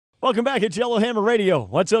Welcome back. It's Yellowhammer Radio.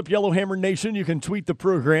 What's up, Yellowhammer Nation? You can tweet the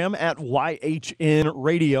program at YHN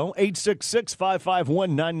Radio.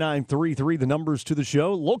 866-551-9933, the numbers to the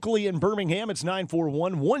show. Locally in Birmingham, it's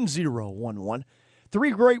 941-1011.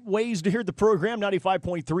 Three great ways to hear the program: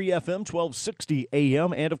 95.3 FM, 1260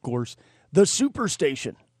 AM, and, of course, the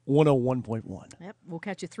Superstation, 101.1. Yep, we'll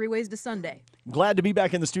catch you 3 ways to Sunday. Glad to be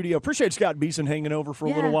back in the studio. Appreciate Scott Beeson hanging over for a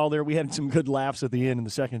little while there. We had some good laughs at the end in the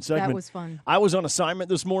second segment. That was fun. I was on assignment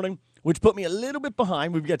this morning, which put me a little bit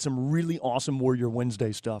behind. We've got some really awesome Warrior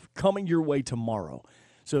Wednesday stuff coming your way tomorrow.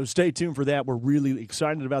 So stay tuned for that. We're really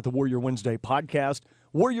excited about the Warrior Wednesday podcast.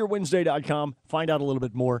 WarriorWednesday.com. Find out a little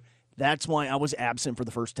bit more. That's why I was absent for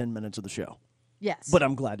the first 10 minutes of the show. Yes. But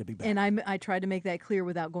I'm glad to be back. And I tried to make that clear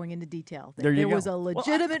without going into detail. There was a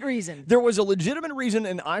legitimate reason. There was a legitimate reason,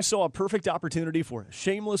 and I saw a perfect opportunity for a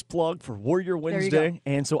shameless plug for Warrior Wednesday,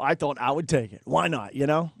 and so I thought I would take it. Why not, you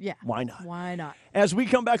know? Yeah. Why not? Why not? As we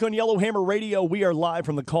come back on Yellowhammer Radio, we are live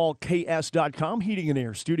from the callks.com Heating and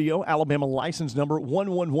Air Studio, Alabama license number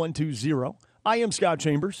 11120. I am Scott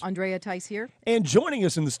Chambers. Andrea Tice here. And joining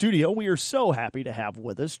us in the studio, we are so happy to have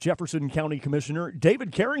with us Jefferson County Commissioner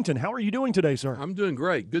David Carrington. How are you doing today, sir? I'm doing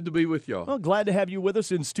great. Good to be with y'all. Well, glad to have you with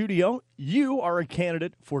us in studio. You are a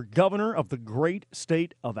candidate for governor of the great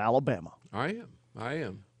state of Alabama. I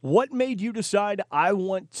am. What made you decide I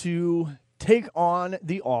want to take on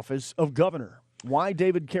the office of governor? Why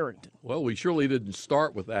David Carrington? Well, we surely didn't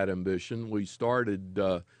start with that ambition. We started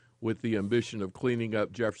with the ambition of cleaning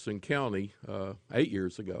up Jefferson County 8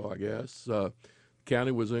 years ago, I guess.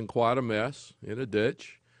 County was in quite a mess, in a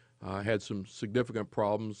ditch. Had some significant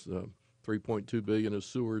problems, $3.2 billion of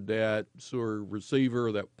sewer debt, sewer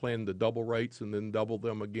receiver that planned to double rates and then double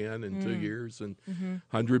them again in 2 years, and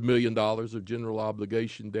 $100 million of general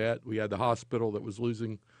obligation debt. We had the hospital that was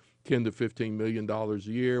losing $10 to $15 million a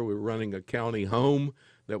year. We were running a county home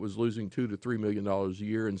that was losing $2 to $3 million a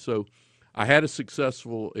year. And so I had a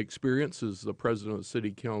successful experience as the president of the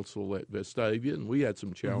city council at Vestavia, and we had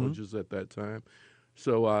some challenges at that time.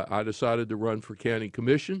 So I decided to run for county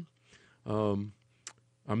commission. I'm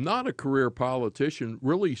not a career politician,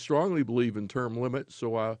 really strongly believe in term limits,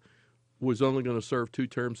 so I was only going to serve 2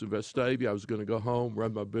 terms in Vestavia. I was going to go home,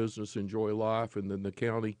 run my business, enjoy life, and then the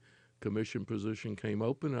county commission position came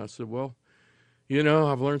open. And I said, well, you know,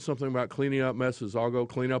 I've learned something about cleaning up messes. I'll go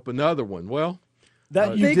clean up another one. Well,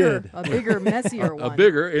 that you did. A bigger, messier one. A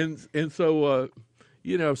bigger, and so,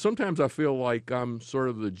 you know, sometimes I feel like I'm sort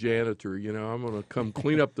of the janitor. You know, I'm going to come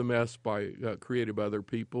clean up the mess created by other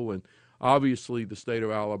people. And obviously the state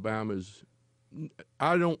of Alabama is,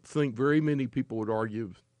 I don't think very many people would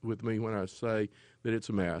argue with me when I say that it's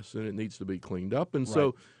a mess and it needs to be cleaned up. And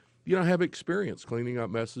so, you know, I have experience cleaning up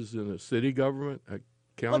messes in a city government, a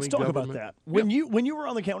county Let's talk government. about that. When you were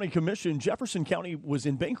on the county commission, Jefferson County was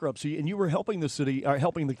in bankruptcy, and you were helping the city,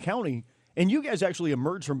 helping the county, and you guys actually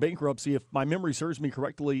emerged from bankruptcy, if my memory serves me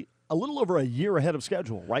correctly, a little over a year ahead of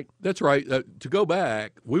schedule, right? That's right. To go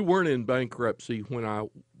back, we weren't in bankruptcy when I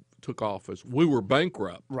took office. We were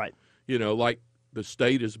bankrupt. Right. You know, like the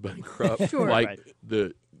state is bankrupt, Sure. like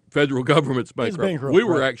the federal government's bankrupt. We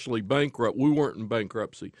were actually bankrupt. We weren't in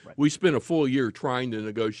bankruptcy. Right. We spent a full year trying to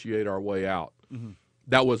negotiate our way out.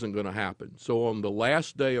 That wasn't going to happen. So on the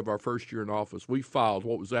last day of our first year in office, we filed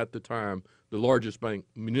what was at the time the largest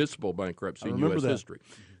municipal bankruptcy in U.S. history.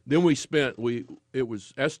 Then it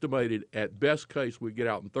was estimated at best case we'd get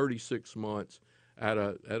out in 36 months at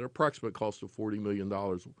an approximate cost of $40 million.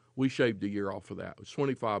 We shaved a year off of that. It was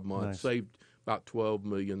 25 months, saved about $12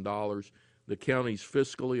 million. The county's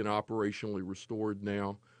fiscally and operationally restored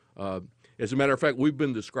now. As a matter of fact, we've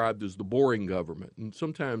been described as the boring government. And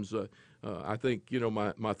sometimes I think, you know,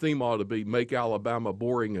 my theme ought to be make Alabama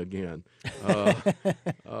boring again.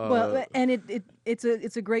 Well, and it's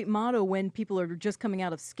a great motto when people are just coming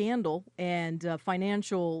out of scandal and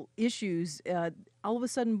financial issues. All of a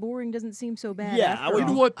sudden, boring doesn't seem so bad. Yeah, I would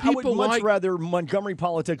much rather Montgomery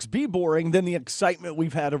politics be boring than the excitement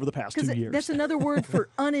we've had over the past 2 years. That's another word for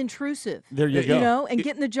unintrusive. There you go. You know, and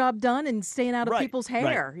getting the job done and staying out of people's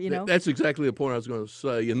hair. You know, that's exactly the point I was going to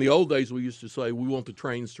say. In the old days, we used to say we want the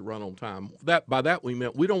trains to run on time. By that we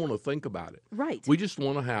meant we don't want to think about it. Right. We just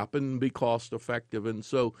want to happen and be cost effective. And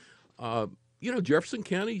so, you know, Jefferson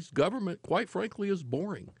County's government, quite frankly, is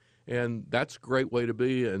boring. And that's a great way to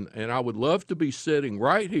be. And I would love to be sitting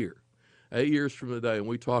right here 8 years from today and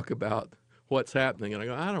we talk about what's happening. And I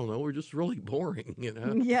go, I don't know, we're just really boring, you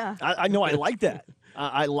know? Yeah. I know, I like that.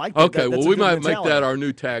 I like that. Okay, That's well, a we good might make mentality. that our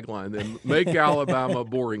new tagline then. Make Alabama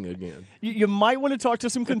boring again. You might want to talk to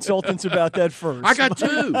some consultants about that first. I got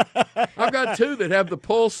two. I've got two that have the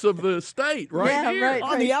pulse of the state right Yeah, here. right.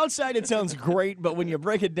 On the outside, it sounds great, but when you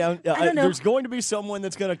break it down, I don't know. there's going to be someone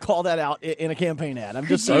that's going to call that out in a campaign ad. I'm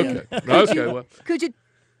just saying. Okay. Well, Could you?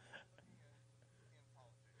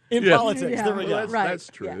 In Yeah. politics, Yeah, there we go. right. that's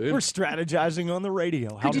true. Yeah. We're strategizing on the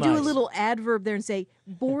radio. How Could you do a nice. little adverb there and say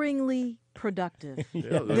boringly productive?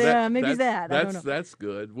 Yeah, maybe that. I don't know. That's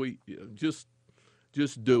good. We just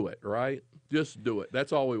do it, right? Just do it.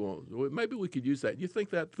 That's all we want. Maybe we could use that. You think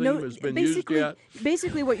that theme has been used yet?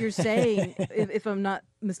 Basically, what you're saying, if I'm not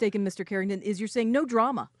mistaken, Mr. Carrington, is you're saying no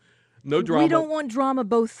drama. No drama. We don't want drama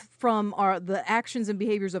both from the actions and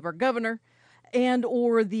behaviors of our governor and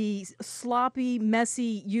or the sloppy,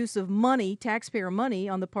 messy use of money, taxpayer money,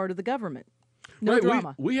 on the part of the government. No Right,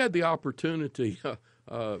 drama. We had the opportunity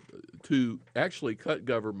to actually cut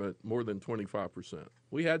government more than 25%.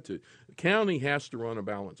 We had to. The county has to run a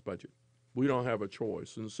balanced budget. We don't have a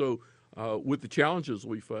choice. And so with the challenges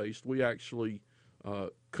we faced, we actually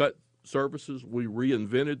cut services. We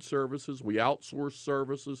reinvented services. We outsourced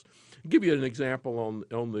services. I'll give you an example on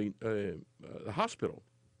the hospital.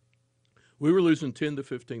 We were losing $10 to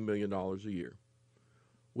 $15 million a year.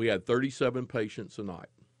 We had 37 patients a night.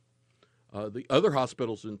 The other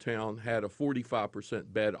hospitals in town had a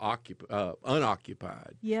 45% bed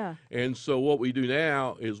unoccupied. Yeah. And so what we do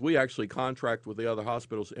now is we actually contract with the other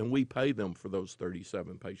hospitals and we pay them for those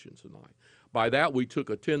 37 patients a night. By that, we took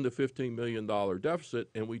a $10 to $15 million deficit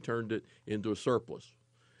and we turned it into a surplus.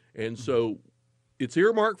 And so it's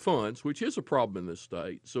earmarked funds, which is a problem in this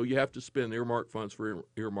state. So you have to spend earmarked funds for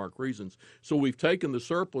earmarked reasons. So we've taken the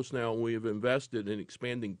surplus now and we have invested in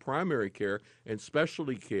expanding primary care and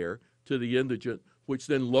specialty care to the indigent, which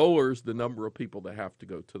then lowers the number of people that have to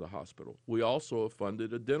go to the hospital. We also have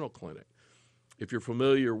funded a dental clinic. If you're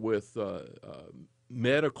familiar with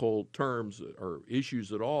medical terms or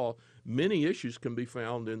issues at all, many issues can be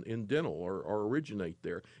found in dental or originate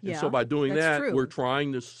there. Yeah, and so by doing that's that, true. we're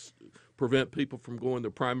trying to prevent people from going to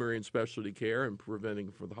primary and specialty care and preventing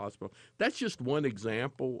for the hospital. That's just one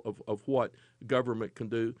example of what government can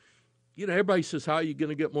do. You know, everybody says, how are you going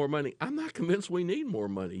to get more money? I'm not convinced we need more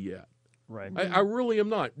money yet. Right. I really am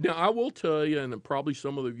not. Now, I will tell you, and probably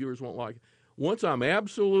some of the viewers won't like it, once I'm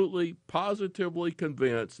absolutely, positively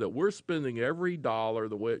convinced that we're spending every dollar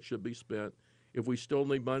the way it should be spent, if we still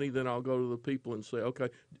need money, then I'll go to the people and say, okay,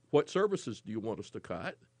 what services do you want us to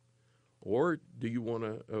cut? Or do you want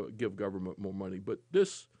to give government more money? But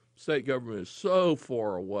this state government is so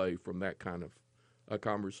far away from that kind of a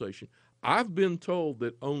conversation. I've been told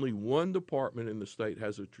that only one department in the state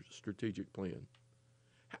has a strategic plan.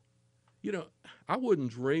 You know, I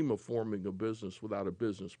wouldn't dream of forming a business without a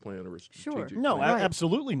business plan or a strategic plan. No, Right.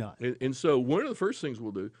 absolutely not. And so one of the first things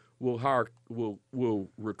we'll do, we'll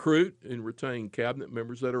recruit and retain cabinet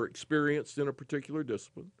members that are experienced in a particular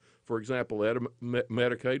discipline. For example, at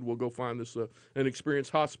Medicaid, we'll go find us an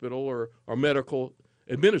experienced hospital or medical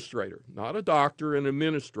administrator, not a doctor, an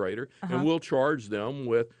administrator, and we'll charge them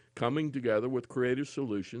with coming together with creative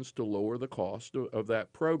solutions to lower the cost of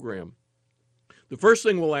that program. The first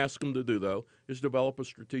thing we'll ask them to do, though, is develop a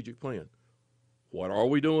strategic plan. What are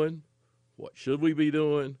we doing? What should we be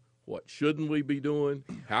doing? What shouldn't we be doing?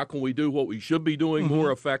 How can we do what we should be doing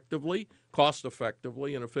more effectively, cost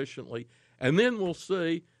effectively, and efficiently? And then we'll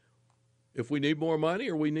see if we need more money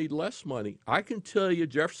or we need less money. I can tell you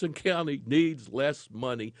Jefferson County needs less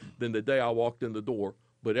money than the day I walked in the door.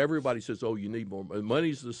 But everybody says, oh, you need more money.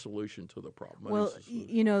 Money's the solution to the problem. Well,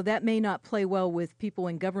 you know, that may not play well with people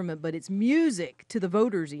in government, but it's music to the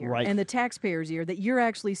voters' ear Right. and the taxpayers' ear that you're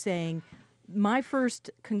actually saying, my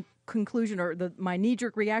first conclusion or my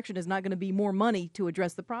knee-jerk reaction is not going to be more money to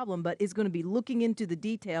address the problem, but it's going to be looking into the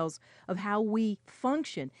details of how we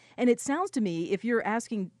function. And it sounds to me, if you're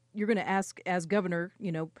going to ask as governor,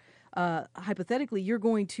 you know, hypothetically, you're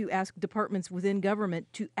going to ask departments within government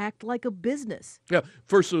to act like a business. Yeah,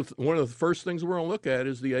 one of the first things we're going to look at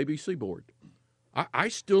is the ABC board. I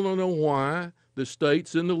still don't know why the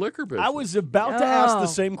state's in the liquor business. I was about to ask the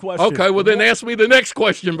same question. Okay, well then ask me the next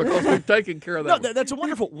question because we've taken care of that. No, that's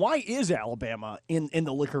wonderful. Why is Alabama in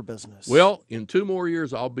the liquor business? Well, in 2 more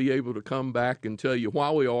years, I'll be able to come back and tell you why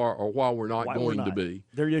we are or why we're not Why going we're to not. be.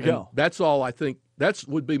 There you And go. that's all I think. That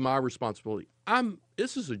would be my responsibility.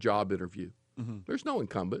 This is a job interview. There's no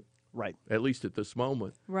incumbent, Right. at least at this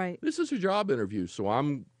moment. Right. This is a job interview, so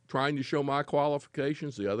I'm trying to show my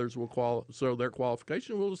qualifications. The others will show their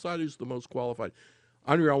qualifications. We'll decide who's the most qualified.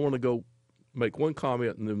 Andrea, I want to go make one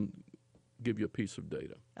comment and then give you a piece of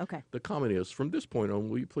data. Okay. The comment is, from this point on,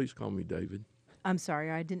 will you please call me David? I'm sorry,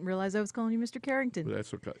 I didn't realize I was calling you Mr. Carrington.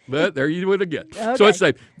 That's okay. But there you went again. Okay. So let's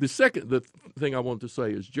say the thing I want to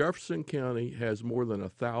say is Jefferson County has more than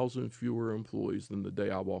 1,000 fewer employees than the day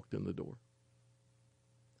I walked in the door.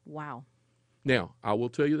 Wow. Now, I will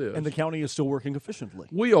tell you this. And the county is still working efficiently.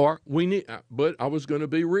 We are. We need, but I was going to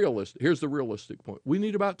be realistic. Here's the realistic point. We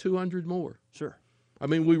need about 200 more. Sure. I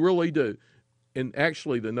mean, we really do. And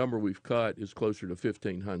actually, the number we've cut is closer to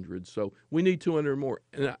 1,500. So we need 200 more.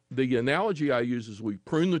 And the analogy I use is we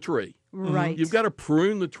prune the tree. Right. You've got to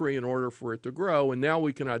prune the tree in order for it to grow. And now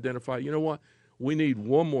we can identify, you know what? We need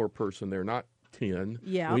one more person there, not 10.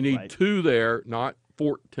 Yeah. We need Right. 2 there, not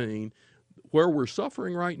 14. Where we're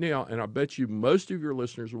suffering right now, and I bet you most of your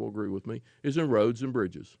listeners will agree with me, is in roads and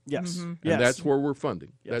bridges. Yes. Mm-hmm. Yes. And that's where we're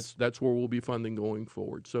funding. Yes. That's where we'll be funding going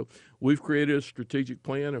forward. So we've created a strategic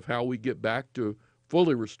plan of how we get back to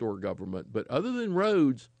fully restore government. But other than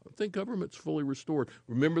roads, I think government's fully restored.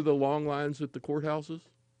 Remember the long lines at the courthouses?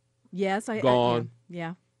 Yes, Gone.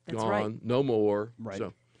 Yeah, that's Gone. right. No more. Right.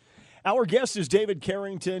 So Our guest is David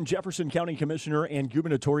Carrington, Jefferson County Commissioner and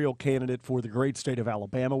gubernatorial candidate for the great state of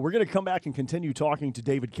Alabama. We're going to come back and continue talking to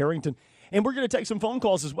David Carrington, and we're going to take some phone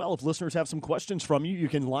calls as well. If listeners have some questions from you, you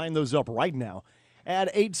can line those up right now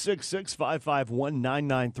at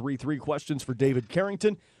 866-551-9933. Questions for David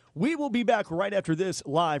Carrington. We will be back right after this,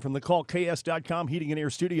 live from the callks.com Heating and Air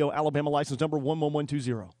Studio, Alabama license number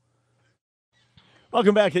 11120.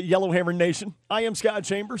 Welcome back at Yellowhammer Nation. I am Scott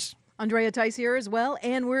Chambers. Andrea Tice here as well,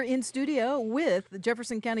 and we're in studio with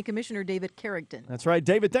Jefferson County Commissioner David Carrington. That's right.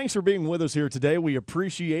 David, thanks for being with us here today. We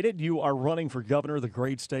appreciate it. You are running for governor of the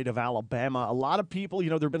great state of Alabama. A lot of people, there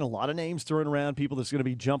have been a lot of names thrown around, people that's going to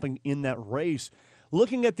be jumping in that race.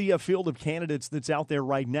 Looking at the field of candidates that's out there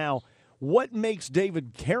right now, what makes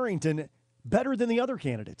David Carrington better than the other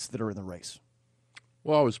candidates that are in the race?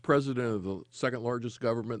 Well, I was president of the second largest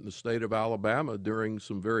government in the state of Alabama during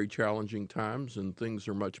some very challenging times, and things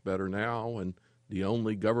are much better now. And the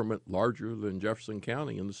only government larger than Jefferson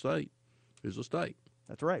County in the state is the state.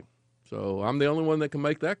 That's right. So I'm the only one that can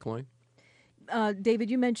make that claim. David,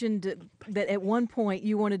 you mentioned that at one point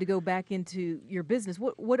you wanted to go back into your business.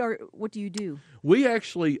 What do you do? We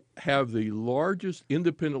actually have the largest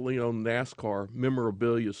independently owned NASCAR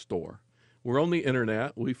memorabilia store. We're on the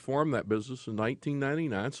internet. We formed that business in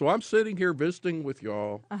 1999. So I'm sitting here visiting with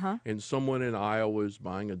y'all, and someone in Iowa is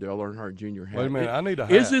buying a Dale Earnhardt Jr. hat. Wait a minute, I need a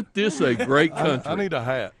hat. Isn't this a great country? I need a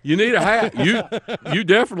hat. You need a hat. You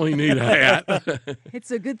definitely need a hat. It's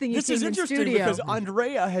a good thing you This came is in interesting studio. because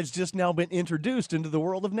Andrea has just now been introduced into the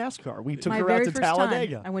world of NASCAR. We took My her very out to first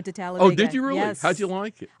Talladega. time. I went to Talladega. Oh, did you really? Yes. How'd you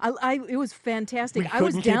like it? It was fantastic. We I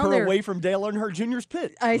was couldn't keep down her there. away from Dale Earnhardt Jr.'s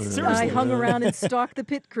pit. I Seriously. hung around and stalked the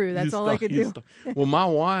pit crew. That's all I could do. Well, my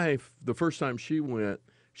wife, the first time she went,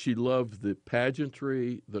 she loved the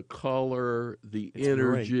pageantry, the color, the It's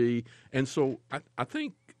energy. And so I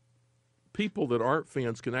think people that aren't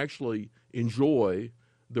fans can actually enjoy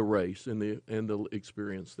the race and the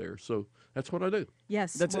experience there. So that's what I do.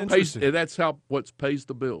 Yes. That's well, interesting. That's what pays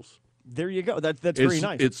the bills. There you go. That's very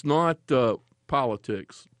nice. It's not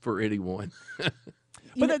politics for anyone.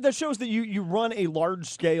 But that shows that you run a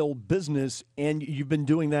large-scale business, and you've been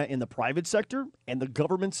doing that in the private sector and the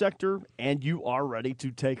government sector, and you are ready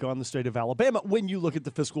to take on the state of Alabama when you look at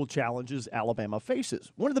the fiscal challenges Alabama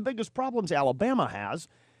faces. One of the biggest problems Alabama has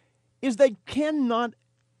is they cannot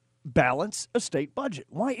balance a state budget.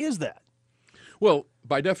 Why is that? Well,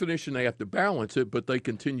 by definition, they have to balance it, but they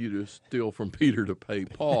continue to steal from Peter to pay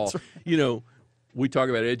Paul. Right. We talk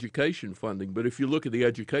about education funding, but if you look at the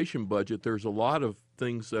education budget, there's a lot of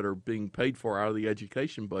things that are being paid for out of the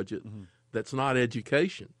education budget that's not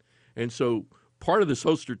education. And so part of this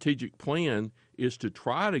whole strategic plan is to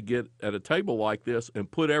try to get at a table like this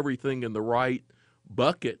and put everything in the right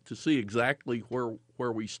bucket to see exactly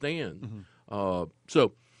where we stand. I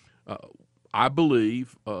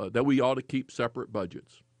believe that we ought to keep separate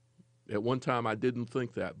budgets. At one time, I didn't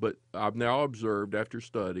think that, but I've now observed after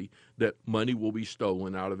study that money will be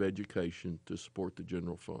stolen out of education to support the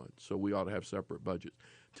general fund. So we ought to have separate budgets.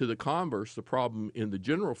 To the converse, the problem in the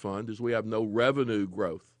general fund is we have no revenue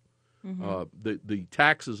growth. The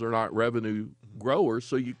taxes are not revenue growers,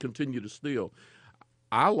 so you continue to steal.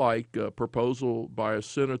 I like a proposal by a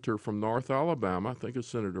senator from North Alabama, I think it's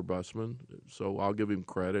Senator Bussman, so I'll give him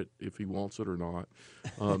credit if he wants it or not,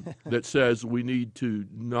 that says we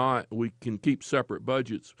can keep separate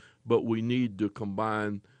budgets, but we need to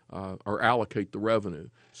combine or allocate the revenue.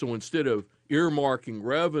 So instead of earmarking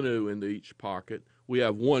revenue into each pocket, we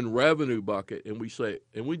have one revenue bucket, and we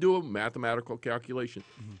do a mathematical calculation.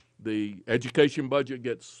 The education budget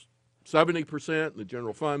gets 70%, the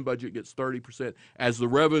general fund budget gets 30%. As the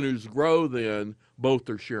revenues grow, then both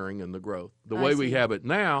are sharing in the growth. The way we have it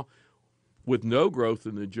now, with no growth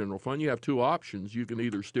in the general fund, you have two options. You can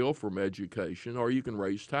either steal from education or you can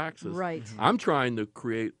raise taxes. Right. I'm trying to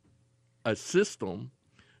create a system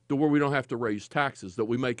to where we don't have to raise taxes, that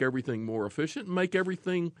we make everything more efficient and make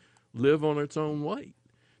everything live on its own weight.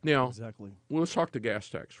 Now, Exactly. well, let's talk the gas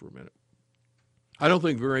tax for a minute. I don't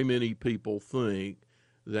think very many people think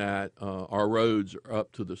that our roads are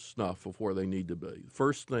up to the snuff of where they need to be.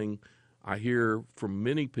 First thing I hear from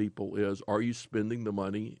many people is, are you spending the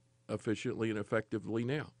money efficiently and effectively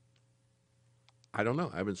now? I don't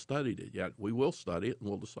know. I haven't studied it yet. We will study it and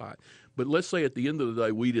we'll decide. But let's say at the end of the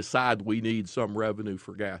day, we decide we need some revenue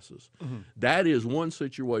for gases. That is one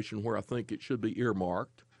situation where I think it should be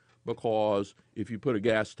earmarked, because if you put a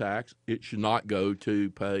gas tax, it should not go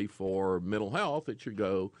to pay for mental health. It should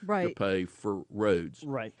go to pay for roads.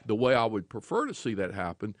 Right. The way I would prefer to see that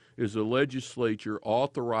happen is the legislature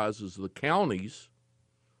authorizes the counties.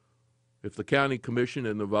 If the county commission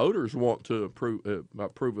and the voters want to approve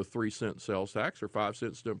a 3-cent sales tax or 5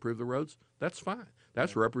 cents to improve the roads, that's fine.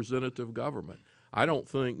 That's representative government. I don't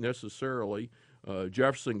think necessarily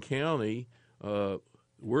Jefferson County,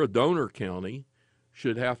 we're a donor county,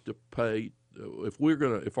 should have to pay.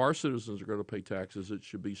 If our citizens are going to pay taxes, it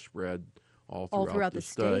should be spread all throughout the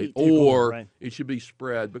state. Or it should be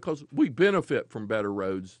spread, because we benefit from better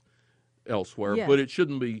roads elsewhere, but it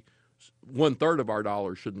shouldn't be 1/3 of our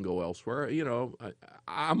dollars shouldn't go elsewhere. You know,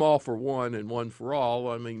 I'm all for one and one for all.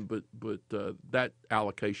 I mean, but that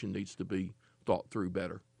allocation needs to be thought through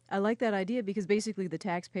better. I like that idea, because basically the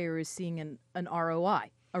taxpayer is seeing an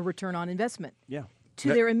ROI, a return on investment. Yeah. To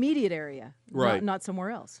their immediate area, right. not somewhere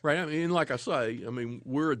else. Right. I mean, like I say,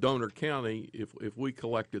 we're a donor county. If we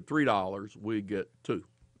collected $3, we get $2.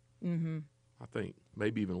 Mm-hmm. I think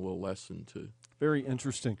maybe even a little less than $2. Very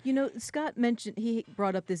interesting. You know, Scott mentioned, he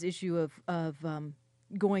brought up this issue of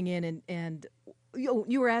going in and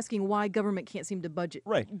you were asking why government can't seem to budget,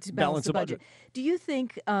 to balance the budget. Do you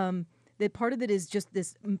think that part of it is just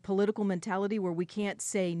this political mentality where we can't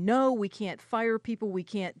say no, we can't fire people, we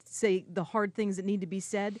can't say the hard things that need to be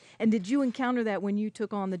said? And did you encounter that when you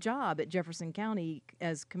took on the job at Jefferson County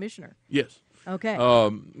as commissioner? Yes. Okay.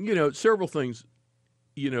 You know, several things.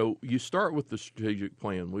 You know, you start with the strategic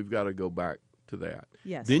plan. We've got to go back to that.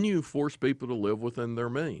 Yes. Then you force people to live within their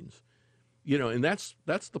means. You know, and that's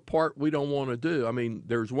the part we don't want to do. I mean,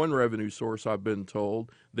 there's one revenue source I've been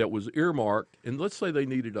told that was earmarked, and let's say they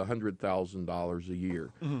needed $100,000 a year,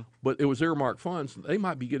 but it was earmarked funds. They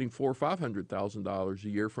might be getting $400,000 or $500,000 a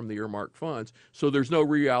year from the earmarked funds. So there's no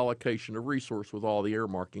reallocation of resource with all the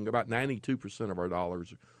earmarking. About 92% of our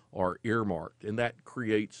dollars are earmarked, and that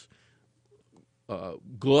creates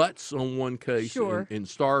gluts on one case and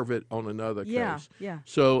starve it on another case. Yeah.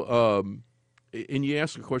 So. And you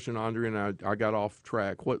asked a question, Andre, and I got off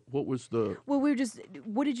track. What was the? Well,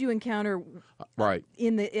 what did you encounter? Right.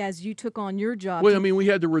 As you took on your job? Well, I mean, we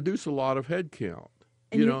had to reduce a lot of headcount.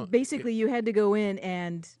 And basically, you had to go in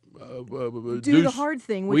and do the hard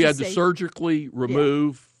thing. Which we had to surgically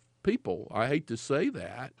remove people. I hate to say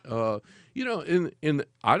that. You know, and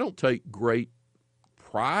I don't take great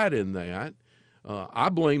pride in that. I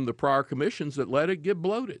blame the prior commissions that let it get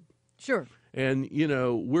bloated. Sure. And, you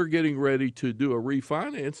know, we're getting ready to do a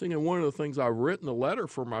refinancing. And one of the things I've written a letter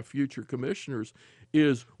for my future commissioners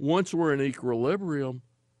is, once we're in equilibrium,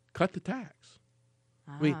 cut the tax.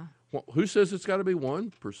 I mean, who says it's got to be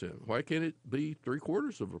 1%? Why can't it be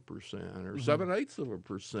 0.75% or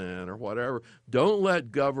 0.775% or whatever? Don't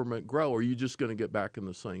let government grow, or you're just going to get back in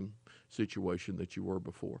the same situation that you were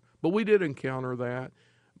before. But we did encounter that.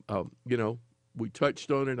 You know, we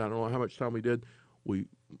touched on it. I don't know how much time we did. We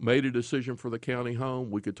made a decision for the county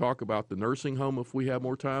home. We could talk about the nursing home if we have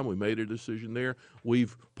more time. We made a decision there.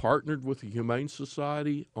 We've partnered with the Humane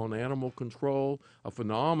Society on animal control, a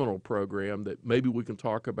phenomenal program that maybe we can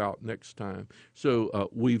talk about next time. So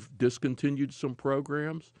we've discontinued some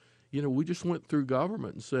programs. You know, we just went through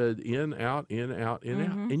government and said in, out, in, out, in,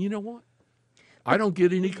 out. And you know what? I don't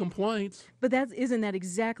get any complaints. But isn't that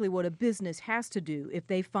exactly what a business has to do? If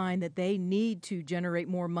they find that they need to generate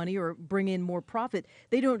more money or bring in more profit,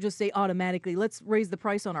 they don't just say automatically, let's raise the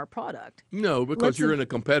price on our product. No, because you're in a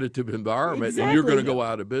competitive environment and you're going to go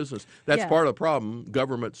out of business. That's part of the problem.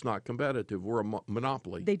 Government's not competitive. We're a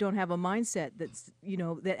monopoly. They don't have a mindset that's, you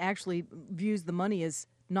know, that actually views the money as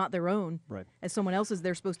not their own, as someone else's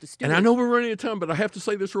they're supposed to steward. And I know we're running out of time, but I have to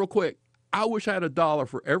say this real quick. I wish I had $1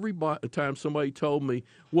 for every time somebody told me,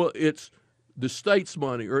 well, it's the state's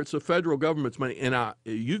money or it's the federal government's money. And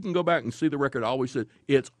you can go back and see the record. I always said,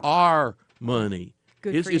 it's our money.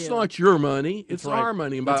 Good It's, for it's you. not your money; it's right. our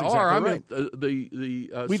money. And by That's our, exactly I mean the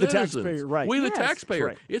We the citizens. taxpayer, right. We the Yes. taxpayer.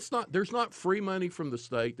 Right. It's not. There's not free money from the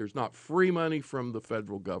state. There's not free money from the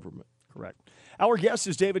federal government. Correct. Our guest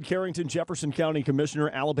is David Carrington, Jefferson County Commissioner,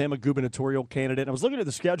 Alabama gubernatorial candidate. I was looking at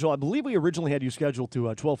the schedule. I believe we originally had you scheduled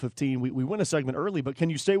to 12:15. We went a segment early, but can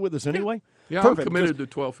you stay with us anyway? Yeah, Perfect. I'm committed to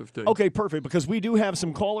 12:15. Okay, perfect, because we do have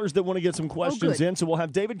some callers that want to get some questions good. in, so we'll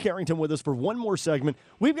have David Carrington with us for one more segment.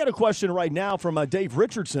 We've got a question right now from Dave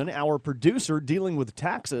Richardson, our producer dealing with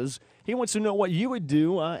taxes. He wants to know what you would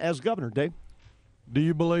do as governor. Dave? Do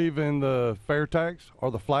you believe in the fair tax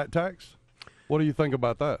or the flat tax? What do you think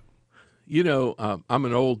about that? You know, I'm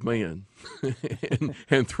an old man,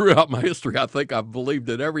 and throughout my history, I think I've believed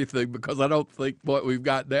in everything because I don't think what we've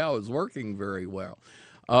got now is working very well.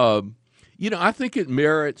 You know, I think it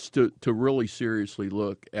merits to really seriously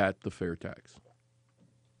look at the fair tax.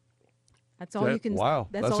 That's all you can. Wow,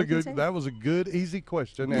 That's all a you can good. say. That was a good, easy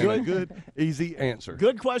question and a good, easy answer.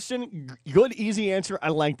 Good question. Good, easy answer. I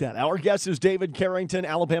like that. Our guest is David Carrington,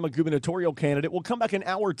 Alabama gubernatorial candidate. We'll come back in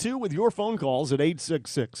hour 2 with your phone calls at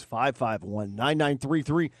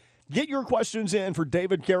 866-551-9933. Get your questions in for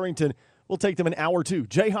David Carrington. We'll take them in hour 2.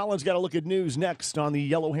 Jay Holland's got a look at news next on the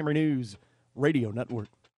Yellowhammer News Radio Network.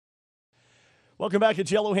 Welcome back to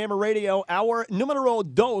Yellowhammer Radio, our numero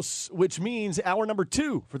dos, which means hour number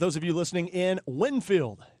 2 for those of you listening in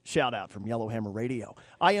Winfield. Shout out from Yellowhammer Radio.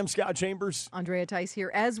 I am Scott Chambers. Andrea Tice here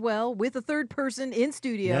as well with a third person in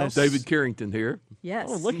studio. Yes. David Carrington here. Yes.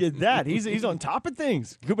 Oh, look at that. He's on top of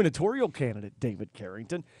things. Gubernatorial candidate David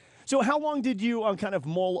Carrington. So how long did you kind of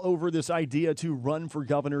mull over this idea to run for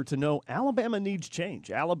governor to know Alabama needs change?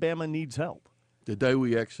 Alabama needs help. The day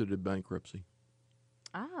we exited bankruptcy.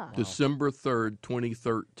 December 3rd,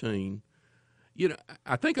 2013. You know,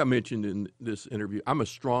 I think I mentioned in this interview, I'm a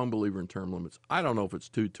strong believer in term limits. I don't know if it's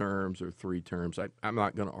 2 terms or 3 terms. I'm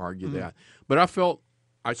not going to argue that. But I felt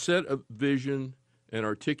I set a vision and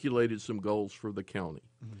articulated some goals for the county.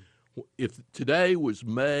 If today was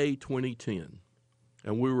May 2010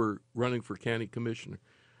 and we were running for county commissioner,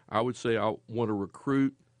 I would say I want to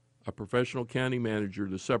recruit a professional county manager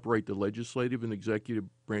to separate the legislative and executive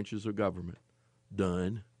branches of government.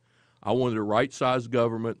 Done. I wanted a right-sized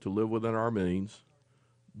government to live within our means.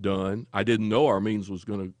 Done. I didn't know our means was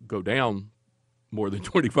going to go down more than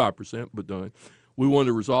 25%, but done. We wanted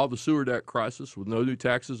to resolve the sewer debt crisis with no new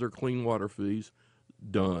taxes or clean water fees.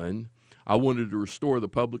 Done. I wanted to restore the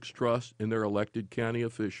public's trust in their elected county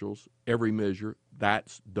officials. Every measure,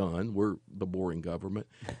 that's done. We're the boring government.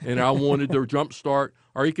 And I wanted to jumpstart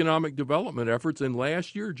our economic development efforts. And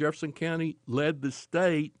last year, Jefferson County led the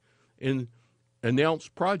state in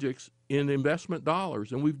announced projects in investment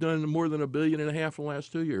dollars, and we've done more than $1.5 billion in the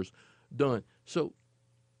last 2 years. Done. So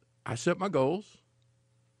I set my goals.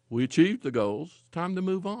 We achieved the goals. Time to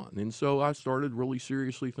move on. And so I started really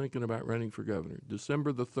seriously thinking about running for governor.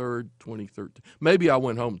 December the 3rd, 2013. Maybe I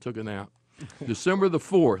went home and took a nap. December the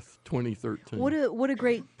 4th, 2013. What a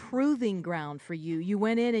great proving ground for you. You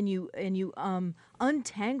went in and you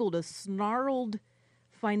untangled a snarled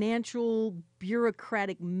financial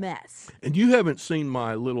bureaucratic mess. And you haven't seen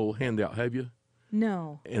my little handout, have you?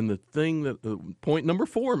 No. And the thing point number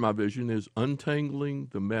 4 in my vision is untangling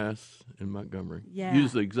the mess in Montgomery. Yeah.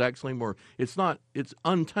 Use the exact same word. It's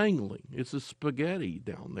untangling. It's a spaghetti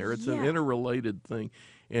down there. It's an interrelated thing.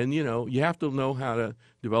 And, you know, you have to know how to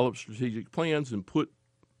develop strategic plans and put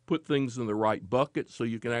things in the right bucket so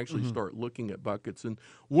you can actually start looking at buckets. And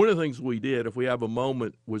one of the things we did, if we have a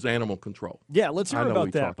moment, was animal control. Yeah, let's hear I know about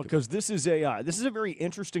we that, talked because this is a very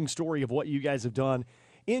interesting story of what you guys have done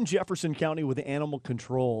in Jefferson County with animal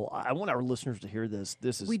control. I want our listeners to hear this.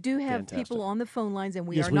 This is We do have fantastic. people on the phone lines, and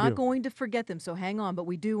we Yes, are we not do. going to forget them, so hang on, but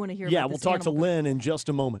we do want to hear Yeah, about we'll this talk to animal Lynn in just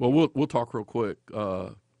a moment. Well, we'll talk real quick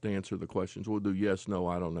to answer the questions. We'll do yes, no,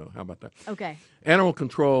 I don't know. How about that? Okay. Animal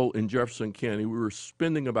control in Jefferson County, we were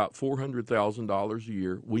spending about $400,000 a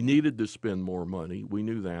year. We needed to spend more money. We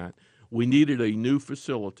knew that. We needed a new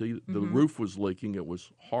facility. The roof was leaking. It was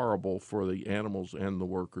horrible for the animals and the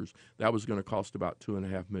workers. That was going to cost about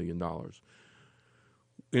 $2.5 million.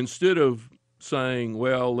 Instead of saying,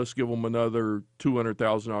 well, let's give them another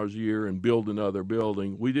 $200,000 a year and build another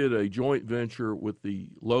building, we did a joint venture with the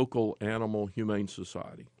local Animal Humane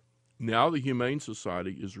Society. Now the Humane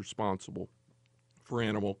Society is responsible for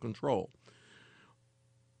animal control.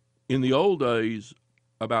 In the old days,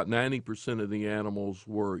 about 90% of the animals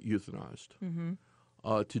were euthanized.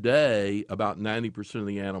 Today, about 90% of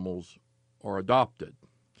the animals are adopted.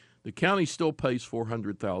 The county still pays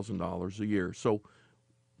 $400,000 a year. So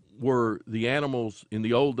were the animals in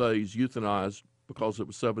the old days euthanized because it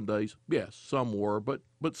was 7 days? Yes, some were, but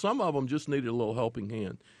some of them just needed a little helping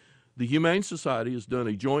hand. The Humane Society has done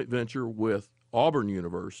a joint venture with Auburn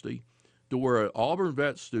University to where an Auburn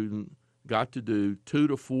vet student got to do 2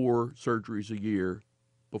 to 4 surgeries a year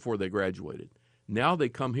before they graduated. Now they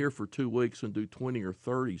come here for 2 weeks and do 20 or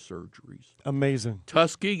 30 surgeries. Amazing.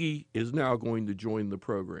 Tuskegee is now going to join the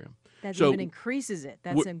program. That So even increases it.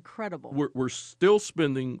 That's incredible. We're still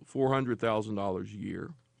spending $400,000 a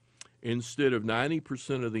year instead of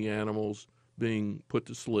 90% of the animals being put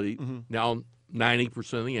to sleep. Now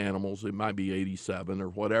 90% of the animals, it might be 87 or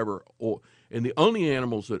whatever, and the only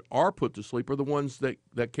animals that are put to sleep are the ones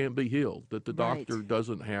that can't be healed, that the doctor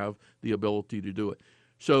doesn't have the ability to do it.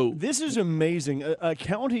 So this is amazing. A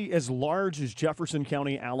county as large as Jefferson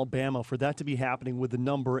County, Alabama, for that to be happening with the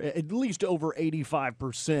number, at least over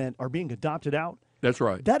 85% are being adopted out. That's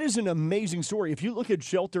right. That is an amazing story. If you look at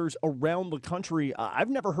shelters around the country,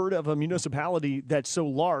 I've never heard of a municipality that's so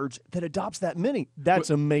large that adopts that many.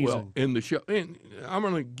 That's amazing. Well, and I'm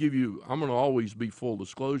going to always be full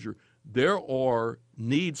disclosure. There are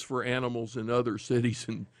needs for animals in other cities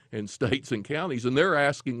and states and counties, and they're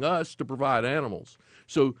asking us to provide animals.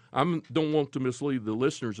 So I don't want to mislead the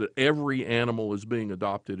listeners that every animal is being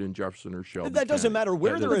adopted in Jefferson or Shelby that doesn't County. matter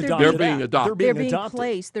where they're They're adopted. being adopted. They're being adopted.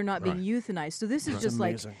 placed. They're not being euthanized. So this is just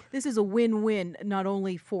amazing. like, this is a win-win, not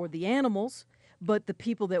only for the animals, but the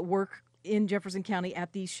people that work in Jefferson County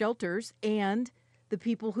at these shelters and the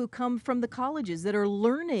people who come from the colleges that are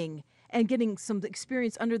learning and getting some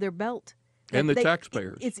experience under their belt. And the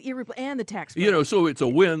taxpayers. It's and the taxpayers. So it's a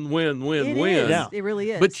win-win-win-win. It is. Yeah. It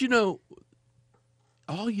really is. But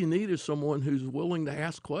all you need is someone who's willing to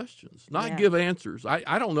ask questions, not give answers.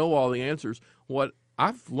 I don't know all the answers. What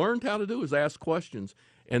I've learned how to do is ask questions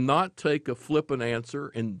and not take a flippant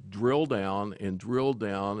answer and drill down and drill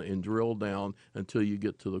down and drill down until you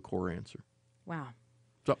get to the core answer. Wow.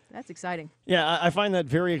 So That's exciting. Yeah, I find that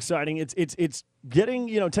very exciting. It's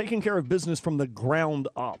getting, taking care of business from the ground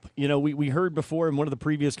up. We heard before in one of the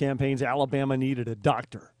previous campaigns, Alabama needed a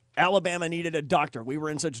doctor. Alabama needed a doctor. We were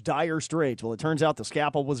in such dire straits. Well, it turns out the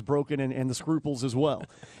scalpel was broken and the scruples as well.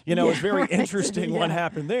 It's very interesting what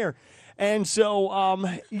happened there. And so,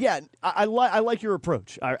 I like your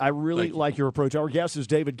approach. I really like your approach. Our guest is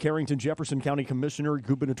David Carrington, Jefferson County Commissioner,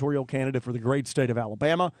 Gubernatorial candidate for the great state of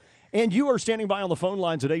Alabama. And you are standing by on the phone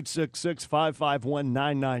lines at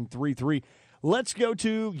 866-551-9933. Let's go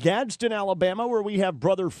to Gadsden, Alabama, where we have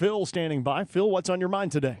Brother Phil standing by. Phil, what's on your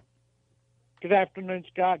mind today? Good afternoon,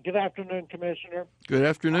 Scott. Good afternoon, Commissioner. good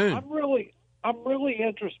afternoon. I'm really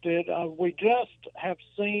interested. We just have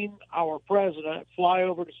seen our president fly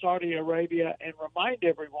over to Saudi Arabia and remind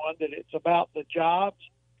everyone that it's about the jobs,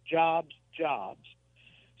 jobs, jobs.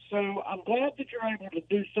 So I'm glad that you're able to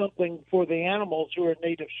do something for the animals who are in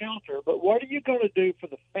need of shelter, but what are you going to do for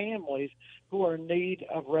the families who are in need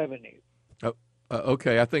of revenue?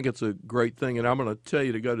 Okay, I think it's a great thing, and I'm going to tell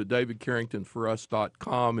you to go to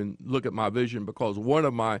davidcarringtonforus.com and look at my vision, because one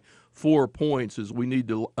of my 4 points is we need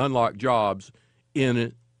to unlock jobs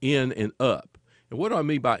in and up. And what do I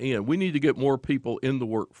mean by in? We need to get more people in the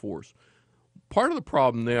workforce. Part of the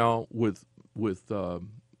problem now with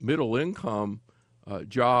middle income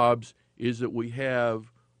jobs is that we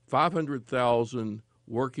have 500,000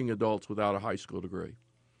 working adults without a high school degree.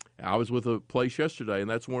 I was with a place yesterday, and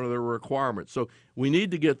that's one of their requirements. So we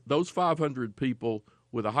need to get those 500 people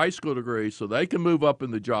with a high school degree so they can move up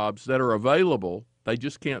in the jobs that are available. They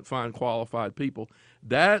just can't find qualified people.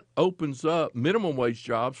 That opens up minimum wage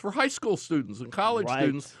jobs for high school students and college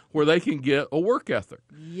students where they can get a work ethic.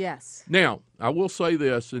 Yes. Now, I will say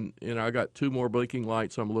this, and I got 2 more blinking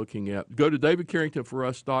lights I'm looking at. Go to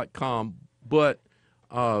davidcarringtonforus.com, but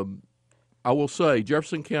I will say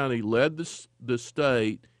Jefferson County led the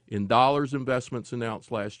state in dollars investments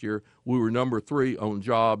announced last year. We were number 3 on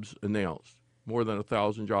jobs announced, more than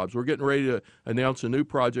 1,000 jobs. We're getting ready to announce a new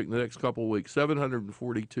project in the next couple of weeks,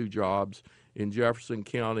 742 jobs in Jefferson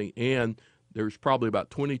County, and there's probably about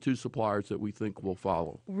 22 suppliers that we think will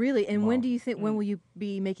follow. Really? And when will you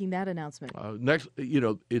be making that announcement? Next,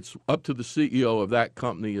 it's up to the CEO of that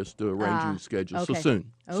company as to arranging the schedule. Okay. So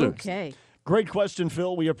soon. Okay. Great question,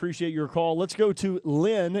 Phil. We appreciate your call. Let's go to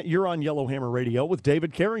Lynn. You're on Yellowhammer Radio with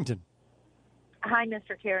David Carrington. Hi,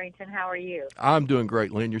 Mr. Carrington. How are you? I'm doing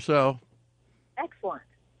great, Lynn. Yourself? Excellent.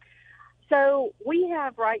 So we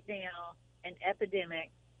have right now an epidemic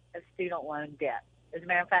of student loan debt. As a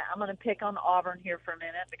matter of fact, I'm going to pick on Auburn here for a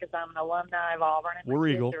minute because I'm an alumni of Auburn and War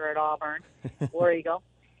my Eagle. kids are at Auburn. War Eagle.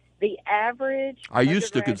 The average I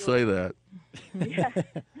used to could say that.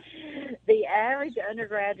 The average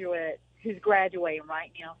undergraduate who's graduating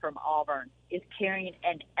right now from Auburn is carrying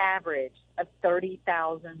an average of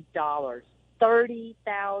 $30,000.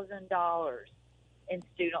 $30,000 in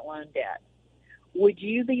student loan debt. Would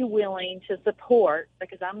you be willing to support,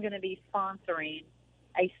 because I'm going to be sponsoring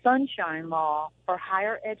a sunshine law for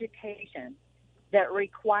higher education that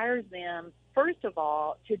requires them, first of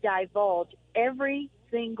all, to divulge every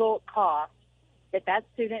single cost that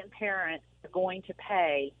student and parent are going to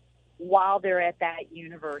pay while they're at that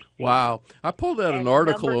university? Wow. I pulled out an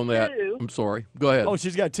article on that. I'm sorry. Go ahead. Oh,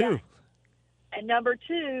 she's got two. And number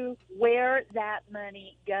two, where that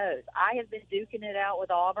money goes. I have been duking it out with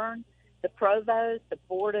Auburn, the provost, the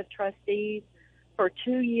board of trustees for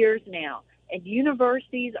 2 years now. And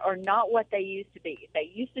universities are not what they used to be. They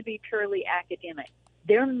used to be purely academic.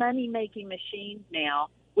 They're money-making machines now,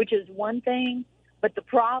 which is one thing. But the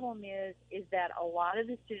problem is that a lot of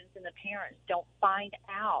the students and the parents don't find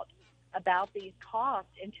out about these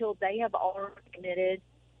costs until they have already committed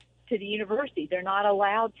to the university. They're not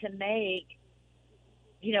allowed to make,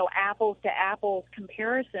 apples to apples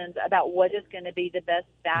comparisons about what is going to be the best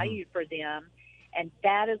value for them. And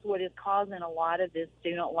that is what is causing a lot of this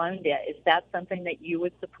student loan debt. Is that something that you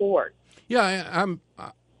would support? Yeah,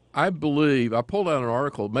 I believe, I pulled out an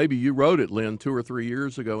article, maybe you wrote it, Lynn, 2 or 3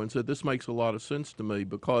 years ago, and said this makes a lot of sense to me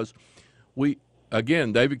because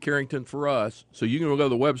again, David Carrington for us, so you can go to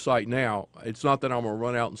the website now. It's not that I'm going to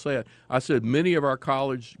run out and say it. I said many of our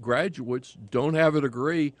college graduates don't have a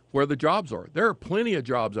degree where the jobs are. There are plenty of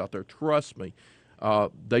jobs out there, trust me.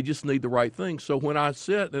 They just need the right thing. So when I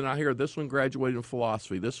sit and I hear this one graduated in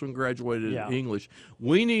philosophy, this one graduated in English,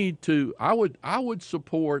 we need to, I would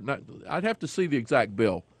support, I'd have to see the exact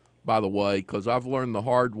bill, by the way, because I've learned the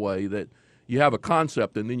hard way that you have a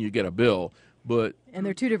concept and then you get a bill. And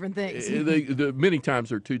they're two different things. Many times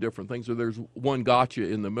they're two different things, or there's one gotcha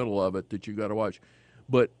in the middle of it that you got to watch.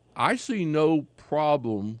 But I see no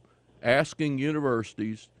problem asking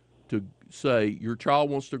universities to say your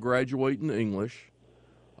child wants to graduate in English.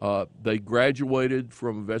 They graduated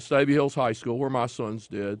from Vestavia Hills High School, where my sons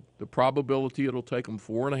did. The probability it'll take them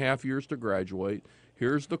 4.5 years to graduate.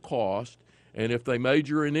 Here's the cost. And if they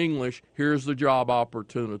major in English, here's the job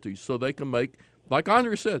opportunities. So they can make, like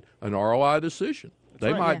Andrea said, an ROI decision.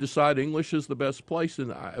 They might decide English is the best place,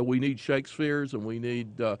 and we need Shakespeare's and we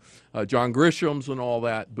need John Grisham's and all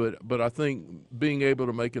that. But I think being able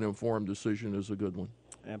to make an informed decision is a good one.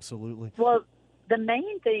 Absolutely. Well, the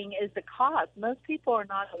main thing is the cost. Most people are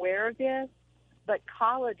not aware of this, but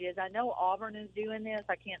colleges, I know Auburn is doing this.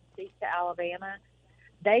 I can't speak to Alabama.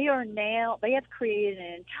 They have created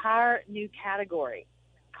an entire new category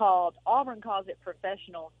called, Auburn calls it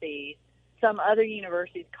professional fees. Some other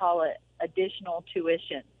universities call it additional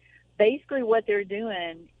tuition. Basically what they're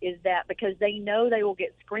doing is that because they know they will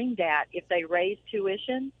get screamed at if they raise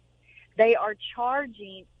tuition, they are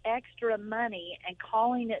charging extra money and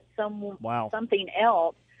calling it something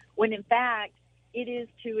else when in fact it is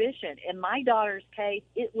tuition. In my daughter's case,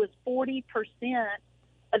 it was 40%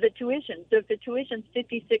 of the tuition. So if the tuition's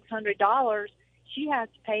 $5,600, she has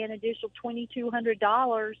to pay an additional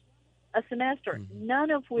 $2,200 a semester,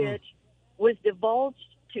 none of which was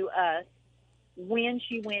divulged to us when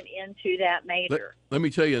she went into that major. Let me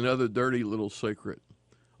tell you another dirty little secret.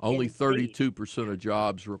 Only 32% of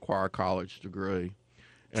jobs require a college degree.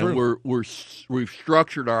 And we've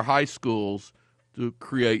structured our high schools to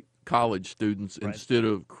create college students instead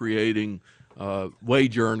of creating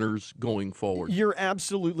wage earners going forward. You're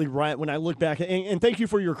absolutely right. When I look back, and thank you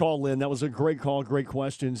for your call, Lynn. That was a great call, great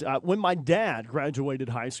questions. When my dad graduated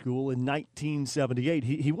high school in 1978,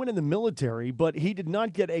 he went in the military, but he did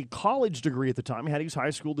not get a college degree at the time. He had his high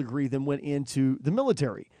school degree, then went into the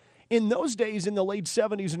military. In those days, in the late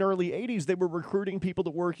 70s and early 80s, they were recruiting people to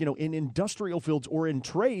work, in industrial fields or in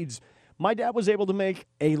trades. My dad was able to make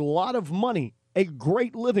a lot of money, a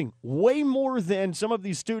great living, way more than some of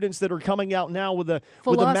these students that are coming out now with a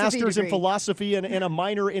master's in philosophy and a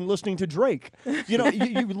minor in listening to Drake. You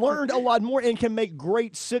learned a lot more and can make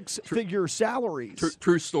great six-figure salaries.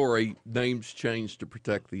 True story. Names changed to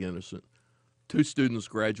protect the innocent. 2 students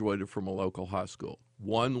graduated from a local high school.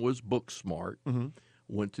 One was book smart.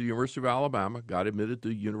 Went to the University of Alabama, got admitted to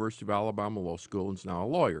the University of Alabama Law School, and is now a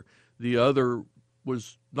lawyer. The other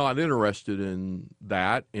was not interested in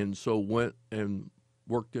that, and so went and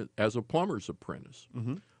worked as a plumber's apprentice.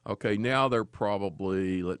 Okay, now they're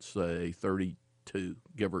probably, let's say, 32,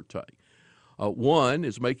 give or take. One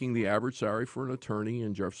is making the average salary for an attorney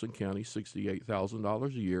in Jefferson County, $68,000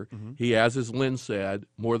 a year. He has, as Lynn said,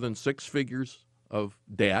 more than 6 figures of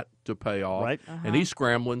debt to pay off, and he's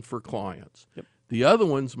scrambling for clients. The other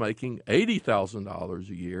one's making $80,000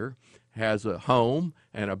 a year, has a home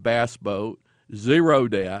and a bass boat, zero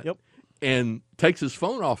debt, and takes his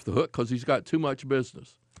phone off the hook because he's got too much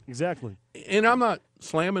business. Exactly. And I'm not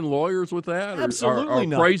slamming lawyers with that Absolutely or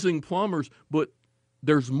not. praising plumbers, but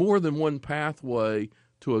there's more than one pathway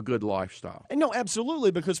to a good lifestyle. And no,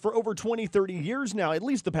 absolutely, because for over 20, 30 years now, at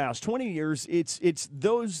least the past 20 years, it's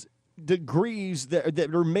those degrees that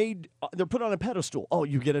are made, they're put on a pedestal. Oh,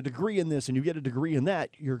 you get a degree in this and you get a degree in that.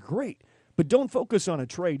 You're great. But don't focus on a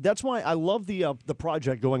trade. That's why I love the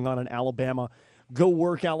project going on in Alabama. Go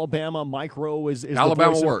Work Alabama. Micro is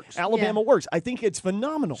Alabama Works. Alabama Works. I think it's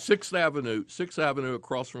phenomenal. 6th Avenue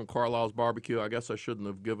across from Carlisle's Barbecue. I guess I shouldn't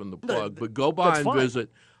have given the plug, but go by that's and fine.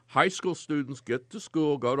 visit. High school students get to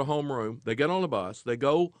school, go to homeroom. They get on a bus. They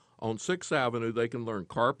go on 6th Avenue. They can learn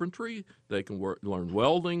carpentry. They can learn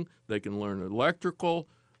welding. They can learn electrical.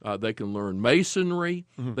 They can learn masonry.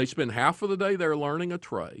 Mm-hmm. They spend half of the day there learning a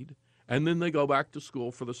trade. And then they go back to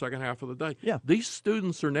school for the second half of the day. Yeah. These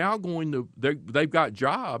students are now they've got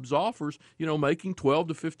jobs, offers, making $12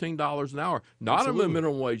 to $15 an hour. Not a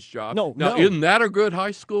minimum wage job. No. Isn't that a good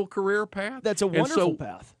high school career path? That's a wonderful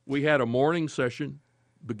path. We had a morning session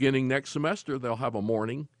beginning next semester. They'll have a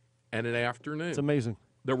morning and an afternoon. It's amazing.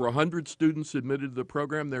 There were 100 students admitted to the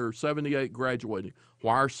program. There were 78 graduating.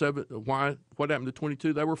 What happened to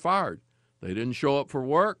 22? They were fired. They didn't show up for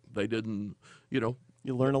work. They didn't,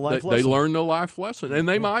 You learn a life lesson. They learned a life lesson, and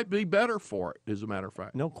they might be better for it, as a matter of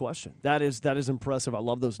fact. No question. That is impressive. I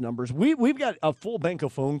love those numbers. We've got a full bank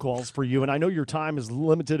of phone calls for you, and I know your time is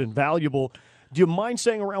limited and valuable. Do you mind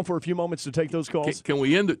staying around for a few moments to take those calls? Can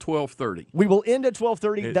we end at 12:30? We will end at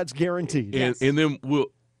 12:30. That's guaranteed. And then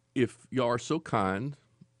if you are so kind,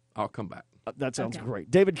 I'll come back. That sounds great.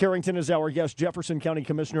 David Carrington is our guest, Jefferson County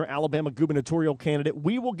Commissioner, Alabama gubernatorial candidate.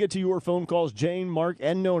 We will get to your phone calls. Jane, Mark,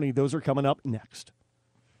 and Noni. Those are coming up next.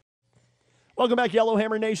 Welcome back,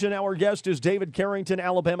 Yellowhammer Nation. Our guest is David Carrington,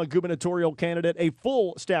 Alabama gubernatorial candidate. A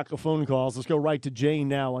full stack of phone calls. Let's go right to Jane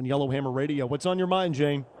now on Yellowhammer Radio. What's on your mind,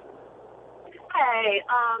 Jane? Hey,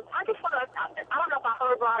 I just want to, I don't know if I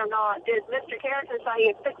heard right or not. Did Mr. Carrington say he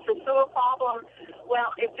had fixed the sewer problem?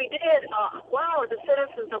 Well, if he did, why are the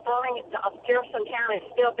citizens of Jefferson County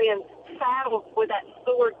still being saddled with that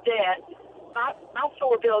sewer debt? My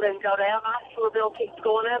sewer bill didn't go down. My sewer bill keeps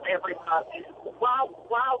going up every month.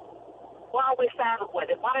 Why are we saddled with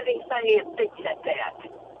it? Why did he say he had fixed that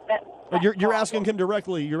debt? You're asking him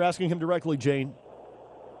directly. You're asking him directly, Jane.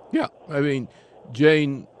 Yeah, I mean,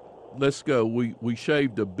 Jane, let's go. We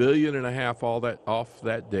shaved $1.5 billion off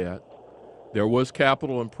that debt. There was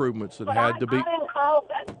capital improvements that had to be. I didn't call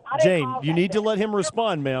that. Jane, you need to let him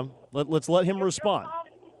respond, ma'am. Let's let him respond.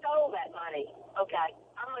 You stole that money. Okay,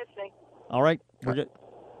 I'm listening. All right, we're good.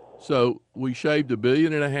 So we shaved $1.5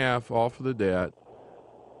 billion off of the debt.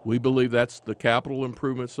 We believe that's the capital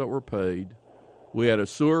improvements that were paid. We had a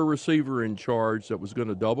sewer receiver in charge that was going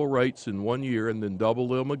to double rates in 1 year and then double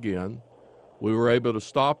them again. We were able to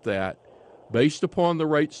stop that. Based upon the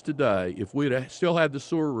rates today, if we had still had the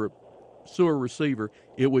sewer receiver,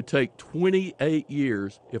 it would take 28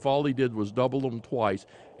 years if all he did was double them twice,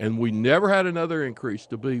 and we never had another increase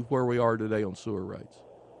to be where we are today on sewer rates.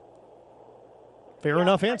 Fair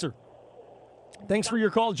enough answer. Thanks for your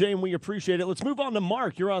call, Jane. We appreciate it. Let's move on to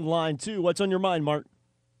Mark. You're on line 2. What's on your mind, Mark?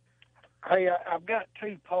 Hey, I've got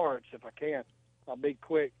 2 parts, if I can. I'll be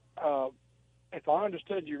quick. If I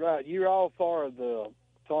understood you right, you're all for the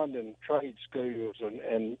funding trade schools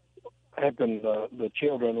and helping the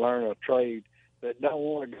children learn a trade that don't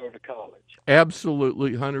want to go to college.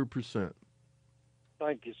 Absolutely, 100%.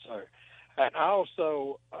 Thank you, sir. And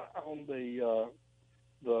also on the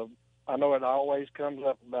I know it always comes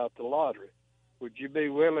up about the lottery. Would you be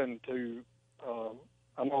willing to?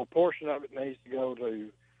 I know a portion of it needs to go to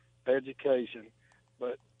education,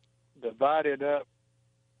 but divide it up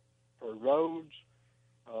for roads,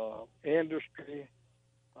 industry,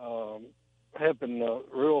 helping the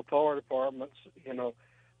rural fire departments,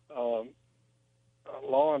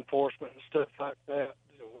 law enforcement and stuff like that.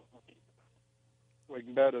 We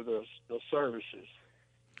can better the services.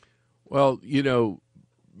 Well,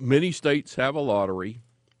 many states have a lottery.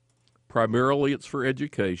 Primarily it's for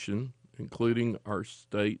education, including our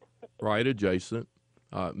state right adjacent,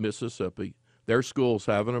 Mississippi. Their schools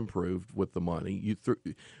haven't improved with the money.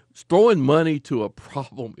 Throwing money to a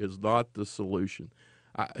problem is not the solution.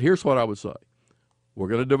 Here's what I would say. We're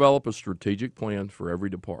going to develop a strategic plan for every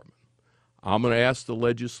department. I'm going to ask the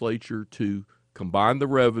legislature to combine the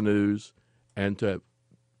revenues and to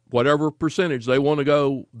whatever percentage they want to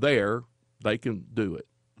go there, they can do it.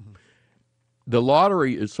 Mm-hmm. The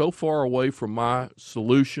lottery is so far away from my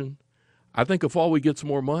solution. I think if all we get's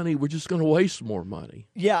more money, we're just going to waste more money.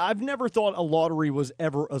 Yeah, I've never thought a lottery was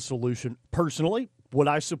ever a solution. Personally, would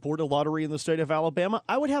I support a lottery in the state of Alabama?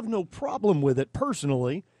 I would have no problem with it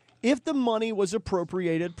personally if the money was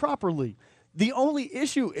appropriated properly. The only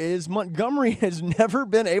issue is Montgomery has never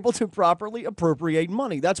been able to properly appropriate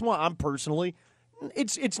money. That's why I'm personally,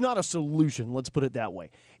 it's not a solution, let's put it that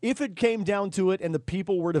way. If it came down to it and the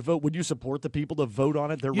people were to vote, would you support the people to vote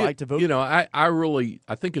on it, their right to vote? You know, I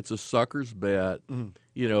think it's a sucker's bet.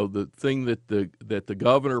 You know, the thing that the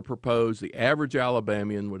governor proposed, the average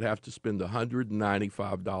Alabamian would have to spend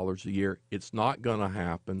 $195 a year. It's not going to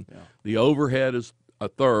happen. Yeah. The overhead is a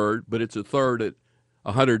third, but it's a third at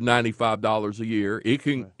 $195 a year.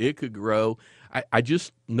 It could grow. I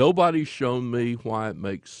just, nobody's shown me why it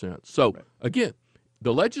makes sense. So again,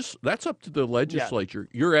 that's up to the legislature.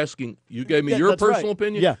 Yeah. You're asking. You gave me your personal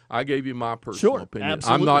opinion. Yeah. I gave you my personal opinion.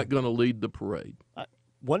 Absolutely. I'm not going to lead the parade.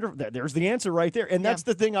 Wonderful. There's the answer right there, and that's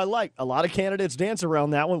the thing I like. A lot of candidates dance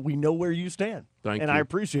around that one. We know where you stand, and I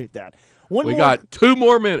appreciate that. We got 3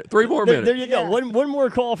 more minutes. There you go. One more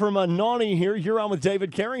call from Nani here. You're on with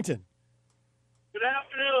David Carrington. Good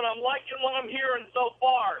afternoon. I'm liking what I'm hearing so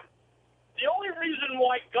far. The only reason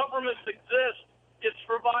why governments exist is to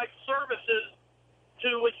provide services to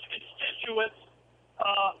its constituents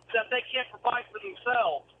that they can't provide for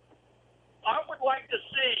themselves. I would like to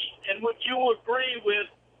see, and would you agree with,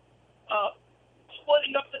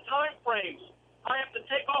 splitting up the time frames? I have to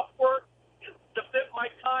take off work to fit my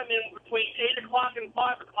time in between 8 o'clock and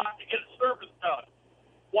 5 o'clock to get a service done.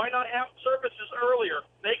 Why not have services earlier?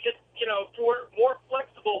 Make it, more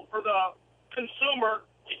flexible for the consumer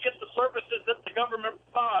to get the services that the government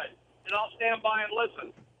provides. And I'll stand by and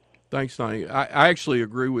listen. Thanks, Donnie. I actually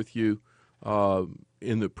agree with you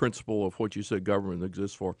in the principle of what you said government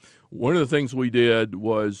exists for. One of the things we did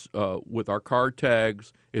was with our card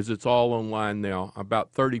tags is it's all online now.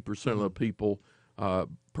 About 30% of the people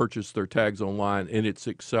purchase their tags online, and it's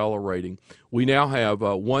accelerating. We now have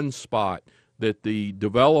one spot that the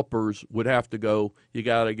developers would have to go, you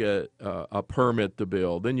got to get a permit to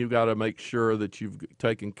build. Then you've got to make sure that you've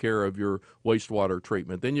taken care of your wastewater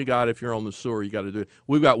treatment. Then you got, if you're on the sewer, you got to do it.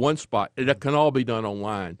 We've got one spot. It can all be done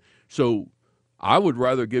online. So I would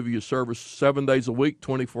rather give you service 7 days a week,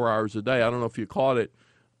 24 hours a day. I don't know if you caught it.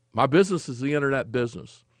 My business is the internet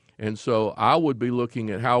business. And so I would be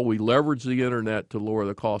looking at how we leverage the internet to lower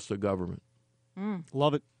the cost of government.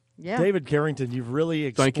 Love it. Yeah. David Carrington, you've really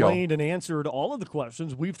explained and answered all of the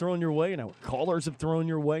questions we've thrown your way and our callers have thrown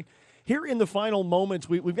your way. Here in the final moments,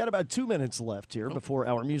 we've got about 2 minutes left here before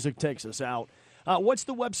our music takes us out. What's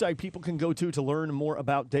the website people can go to learn more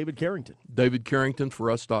about David Carrington?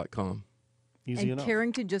 DavidCarringtonforus.com. Easy enough.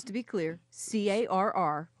 Carrington, just to be clear,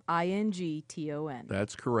 Carrington.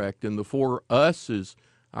 That's correct. And the for us is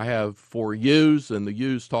I have 4 U's, and the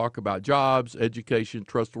U's talk about jobs, education,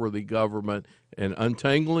 trustworthy government, and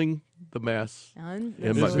untangling the mess in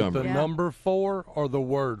Montgomery. Is it the number 4 or the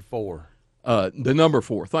word 4? The number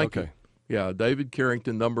 4. Thank you. Okay. Yeah, David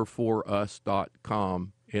Carrington,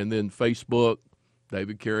 number4us.com. And then Facebook,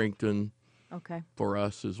 David Carrington for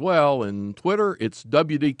us as well. And Twitter, it's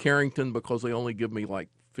WD Carrington because they only give me like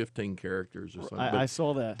 15 characters or something. I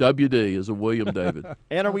saw that. WD is a William David.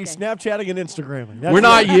 And are we Snapchatting and Instagramming? We're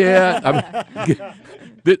not yet.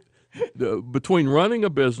 Between running a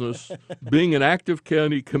business, being an active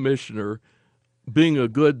county commissioner, being a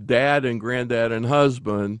good dad and granddad and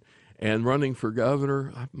husband, and running for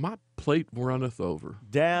governor, my plate runneth over.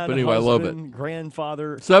 Dad, but anyway, husband, I love it.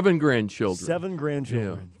 Grandfather. 7 grandchildren. 7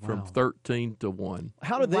 grandchildren. Yeah, from 13 to 1.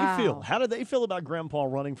 How do they feel? How do they feel about Grandpa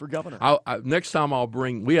running for governor? Next time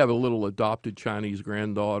we have a little adopted Chinese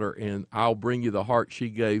granddaughter, and I'll bring you the heart she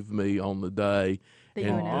gave me on the day.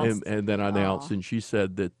 And then I announced, and she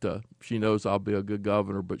said that she knows I'll be a good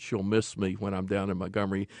governor, but she'll miss me when I'm down in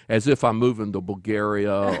Montgomery, as if I'm moving to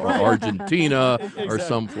Bulgaria or Argentina or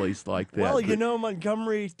someplace like that. Well,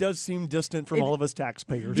 Montgomery does seem distant from all of us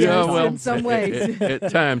taxpayers. Yeah, well, in some ways. At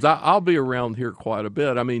times. I'll be around here quite a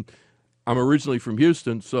bit. I mean, I'm originally from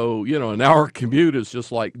Houston, so, an hour commute is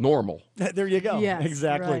just like normal. There you go. Yes,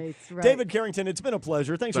 exactly. Right. David Carrington, it's been a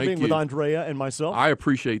pleasure. Thanks for being with Andrea and myself. I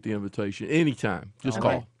appreciate the invitation. Anytime. Just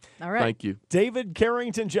call. All right. Thank you. David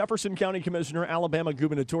Carrington, Jefferson County Commissioner, Alabama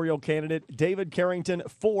gubernatorial candidate. David Carrington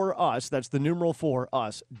for us. That's the numeral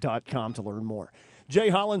 4us.com to learn more. Jay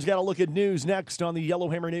Holland's got a look at news next on the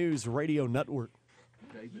Yellowhammer News Radio Network.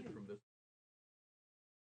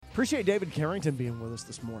 Appreciate David Carrington being with us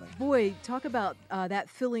this morning. Boy, talk about that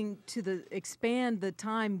filling to expand the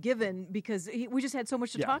time given, because we just had so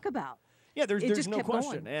much to talk about. Yeah, it there's just no kept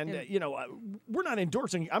question. going.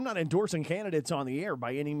 And, I'm not endorsing candidates on the air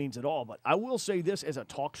by any means at all, but I will say this as a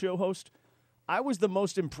talk show host. I was the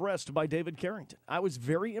most impressed by David Carrington. I was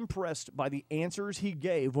very impressed by the answers he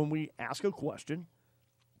gave when we ask a question.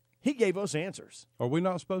 He gave us answers. Are we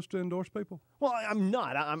not supposed to endorse people? Well, I'm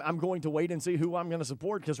not. I'm going to wait and see who I'm going to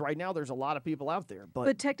support because right now there's a lot of people out there.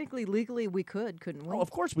 But technically, legally, we could, couldn't we? Oh,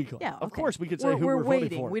 of course we could. Yeah, Of okay. course we could say who we're we're waiting.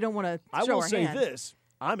 voting for. We don't want to I show will our say hand. this.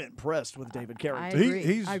 I'm impressed with David Carrington. I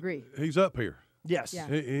agree. I agree. He's up here. Yes. Yeah.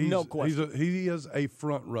 No question. He is a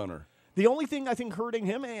front runner. The only thing I think hurting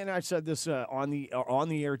him, and I said this on the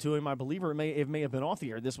air to him, I believe, or it may have been off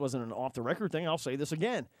the air. This wasn't an off the record thing. I'll say this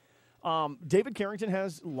again. David Carrington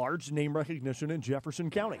has large name recognition in Jefferson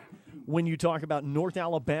County. When you talk about North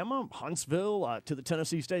Alabama, Huntsville to the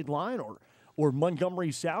Tennessee state line, or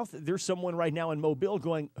Montgomery South, there's someone right now in Mobile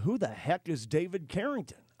going, "Who the heck is David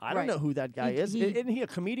Carrington? I don't know who that guy is. Isn't he a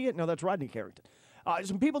comedian? No, that's Rodney Carrington.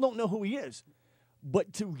 Some people don't know who he is."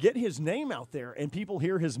 But to get his name out there and people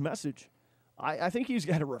hear his message, I think he's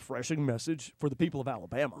got a refreshing message for the people of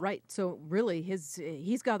Alabama. Right. So really,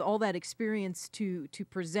 he's got all that experience to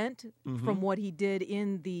present from what he did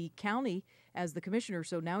in the county as the commissioner.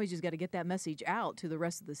 So now he's just got to get that message out to the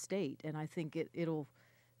rest of the state, and I think it'll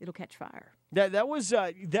catch fire.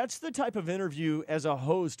 That's the type of interview as a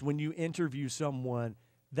host when you interview someone.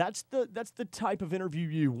 That's the type of interview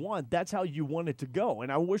you want. That's how you want it to go.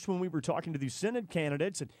 And I wish when we were talking to these Senate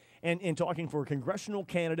candidates and talking for congressional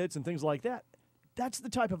candidates and things like that, that's the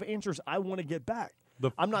type of answers I want to get back.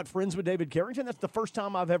 I'm not friends with David Carrington. That's the first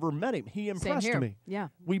time I've ever met him. He impressed me. Yeah.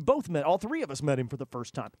 We both met. All three of us met him for the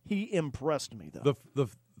first time. He impressed me, though.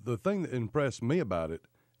 The thing that impressed me about it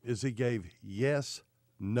is he gave yes,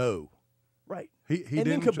 no. Right. He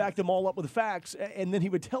then could back them all up with facts, and then he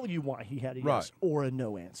would tell you why he had a yes or a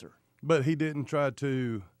no answer. But he didn't try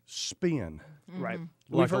to spin. Right.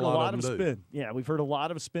 Like We've heard a lot of them do. spin. Yeah, we've heard a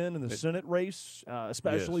lot of spin in the Senate race,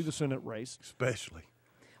 especially the Senate race. Especially.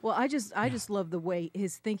 Well, I just love the way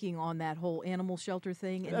his thinking on that whole animal shelter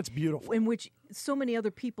thing. And that's beautiful. In which so many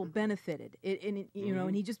other people benefited. And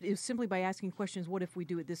he just, it was simply by asking questions, what if we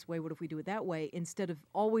do it this way? What if we do it that way? Instead of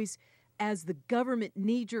always, as the government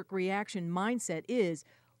knee-jerk reaction mindset is,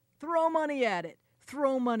 throw money at it.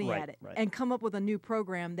 Throw money at it and come up with a new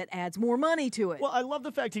program that adds more money to it. Well, I love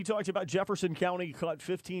the fact he talked about Jefferson County cut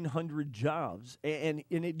 1,500 jobs. And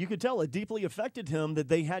you could tell it deeply affected him that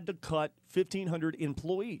they had to cut 1,500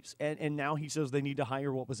 employees. And now he says they need to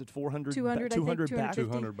hire, 400?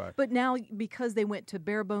 200 back. But now, because they went to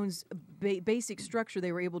bare bones basic structure,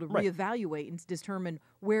 they were able to reevaluate and determine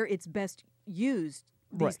where it's best used.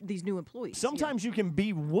 These new employees. Sometimes you can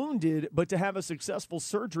be wounded, but to have a successful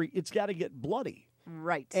surgery, it's got to get bloody.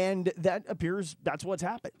 Right. And that's what's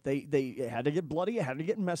happened. They had to get bloody, it had to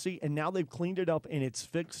get messy, and now they've cleaned it up and it's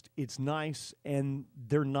fixed, it's nice, and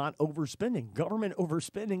they're not overspending. Government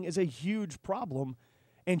overspending is a huge problem,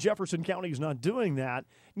 and Jefferson County is not doing that.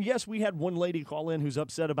 Yes, we had one lady call in who's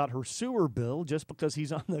upset about her sewer bill just because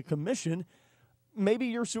he's on the commission. Maybe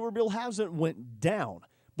your sewer bill hasn't went down.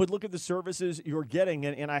 But look at the services you're getting,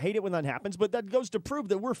 and I hate it when that happens, but that goes to prove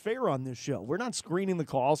that we're fair on this show. We're not screening the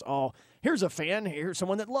calls. Oh, here's a fan. Here's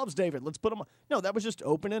someone that loves David. Let's put him on. No, that was just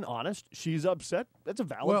open and honest. She's upset. That's a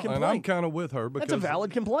valid complaint. And I'm kind of with her because that's a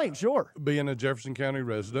valid complaint, sure. Being a Jefferson County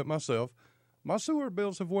resident myself, my sewer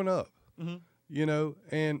bills have went up. Mm-hmm.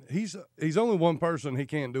 And he's only one person. He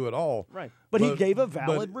can't do it all. Right. But he gave a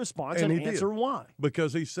valid response and answer why.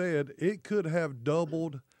 Because he said it could have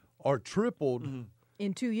doubled or tripled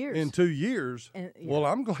in 2 years. Well,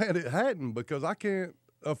 I'm glad it hadn't because I can't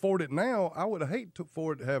afford it now. I would hate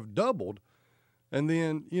for it to have doubled. And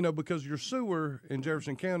then, because your sewer in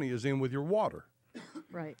Jefferson County is in with your water.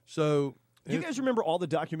 Right. So you guys remember all the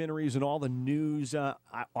documentaries and all the news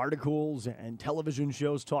articles and television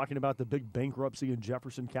shows talking about the big bankruptcy in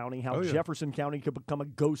Jefferson County, how Jefferson County could become a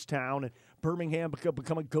ghost town and Birmingham could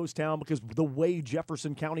become a ghost town because the way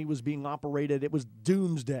Jefferson County was being operated, it was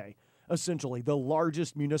doomsday. Essentially, the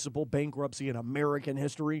largest municipal bankruptcy in American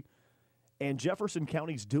history. And Jefferson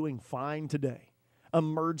County's doing fine today.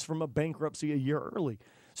 Emerged from a bankruptcy a year early.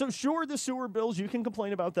 So sure, the sewer bills, you can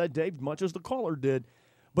complain about that, Dave, much as the caller did.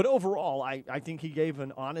 But overall, I think he gave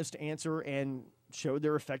an honest answer and showed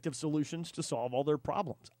their effective solutions to solve all their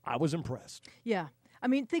problems. I was impressed. Yeah. I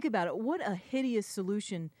mean, think about it. What a hideous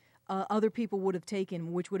solution other people would have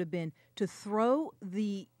taken, which would have been to throw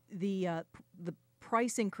the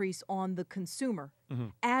price increase on the consumer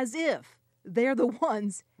as if they're the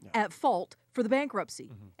ones at fault for the bankruptcy.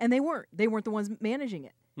 And they weren't the ones managing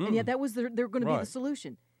it. And yet that was they're going to be the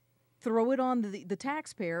solution. throw it on the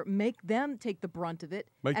taxpayer, make them take the brunt of it.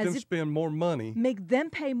 Make them spend more money. Make them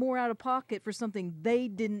pay more out of pocket for something they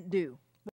didn't do.